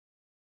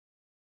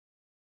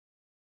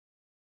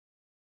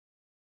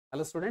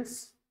Hello students,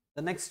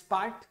 the next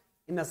part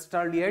in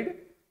acetaldehyde,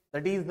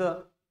 that is the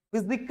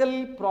physical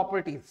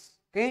properties.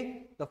 Okay,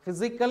 the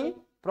physical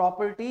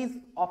properties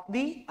of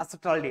the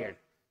acetaldehyde.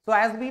 So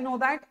as we know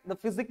that the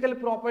physical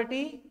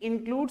property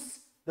includes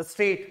the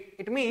state.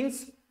 It means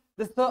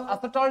this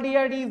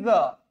acetaldehyde is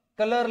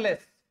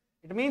colorless.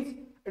 It means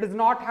it is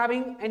not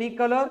having any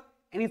color,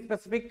 any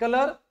specific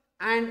color,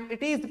 and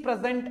it is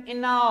present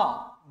in a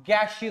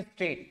gaseous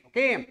state.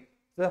 Okay,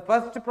 so the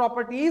first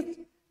property is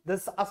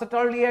this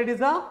acetaldehyde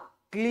is a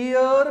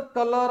clear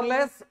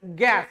colorless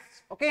gas.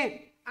 Okay,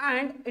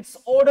 and its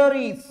odor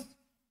is,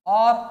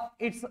 or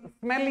its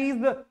smell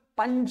is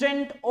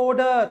pungent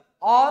odor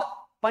or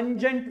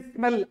pungent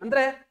smell.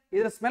 ಅಂದ್ರೆ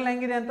ಇದರ smell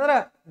ಹೆಂಗಿದೆ ಅಂತಾರೆ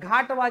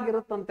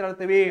ಘಾಟವಾಗಿರುತ್ತೆ ಅಂತ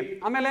ಹೇಳ್ತೀವಿ.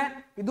 ಆಮೇಲೆ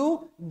ಇದು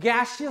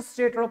gaseous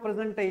state ಒಳಗೆ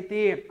present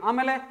ಐತಿ.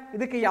 ಆಮೇಲೆ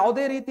ಇದಕ್ಕೆ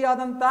ಯಾವುದೇ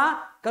ರೀತಿಯಾದಂತ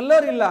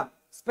ಕಲರ್ ಇಲ್ಲ,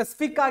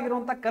 ಸ್ಪೆಸಿಫಿಕ್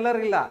ಆಗಿರುವಂತ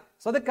ಕಲರ್ ಇಲ್ಲ.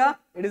 ಸೊ ಅದಕ್ಕೆ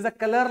it is a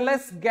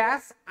colourless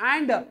gas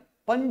and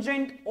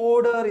pungent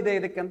odour ಇದೆ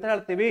ಇದಕ್ಕೆ ಅಂತ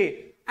ಹೇಳ್ತೀವಿ.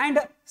 And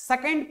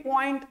second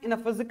point in a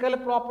physical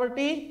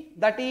property,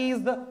 that is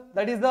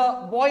the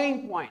boiling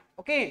point.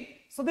 Okay,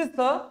 so this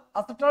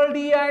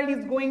acetaldehyde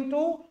is going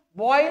to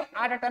boil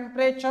at a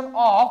temperature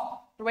of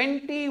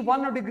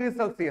 21 degrees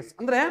Celsius.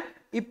 ಅಂದ್ರೆ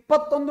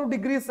 21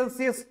 degree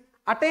Celsius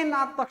attain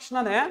ಆದ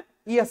ತಕ್ಷಣನೇ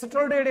ಈ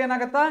ಅಸಿಟಲ್ಡಿಹೈಡ್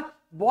ಏನಾಗತ್ತಾ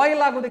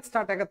boil ಆಗೋದಕ್ಕೆ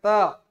start ಆಗತ್ತಾ,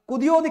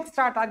 ಕುದಿಯೋದಕ್ಕೆ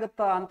start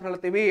ಆಗುತ್ತಾ ಅಂತ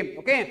ಹೇಳ್ತೀವಿ.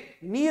 Okay,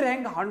 ನೀರ್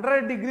ಹೆಂಗ್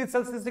 100 ಡಿಗ್ರಿ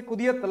ಸೆಲ್ಸಿಯಸ್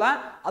ಕುದಿಯತ್ತಲ್ಲ,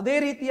 ಅದೇ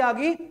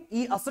ರೀತಿಯಾಗಿ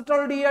ಈ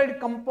ಅಸಿಟಲ್ಡಿಹೈಡ್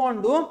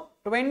ಕಂಪೌಂಡ್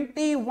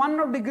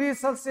 21 ಡಿಗ್ರಿ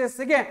ಸೆಲ್ಸಿಯಸ್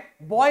ಗೆ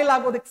ಬಾಯ್ಲ್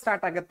ಆಗೋದಕ್ಕೆ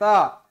ಸ್ಟಾರ್ಟ್ ಆಗತ್ತಾ.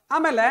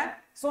 ಆಮೇಲೆ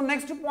ಸೊ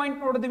ನೆಕ್ಸ್ಟ್ ಪಾಯಿಂಟ್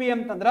ನೋಡಿದ್ವಿ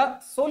ಅಂತಂದ್ರ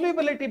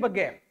ಸೊಲ್ಯುಬಿಲಿಟಿ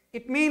ಬಗ್ಗೆ.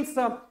 ಇಟ್ ಮೀನ್ಸ್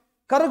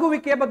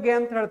ಕರಗುವಿಕೆ ಬಗ್ಗೆ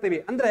ಅಂತ ಹೇಳ್ತೀವಿ.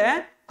 ಅಂದ್ರೆ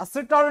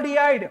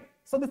ಅಸಿಟಲ್ಡಿಹೈಡ್,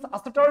 so this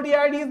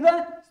ಅಸಿಟಲ್ಡಿಹೈಡ್ is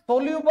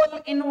soluble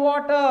in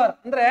water.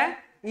 ಅಂದ್ರೆ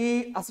ಈ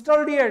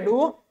ಅಸಿಟಲ್ಡಿಹೈಡ್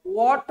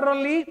ವಾಟರ್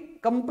ಅಲ್ಲಿ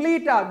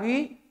ಕಂಪ್ಲೀಟ್ ಆಗಿ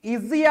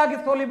ಈಸಿಯಾಗಿ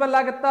ಸೋಲ್ಯೂಬಲ್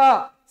ಆಗುತ್ತಾ.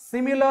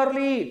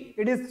 Similarly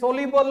it is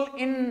ಸೋಲ್ಯೂಬಲ್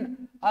in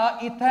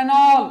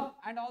ethanol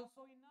and also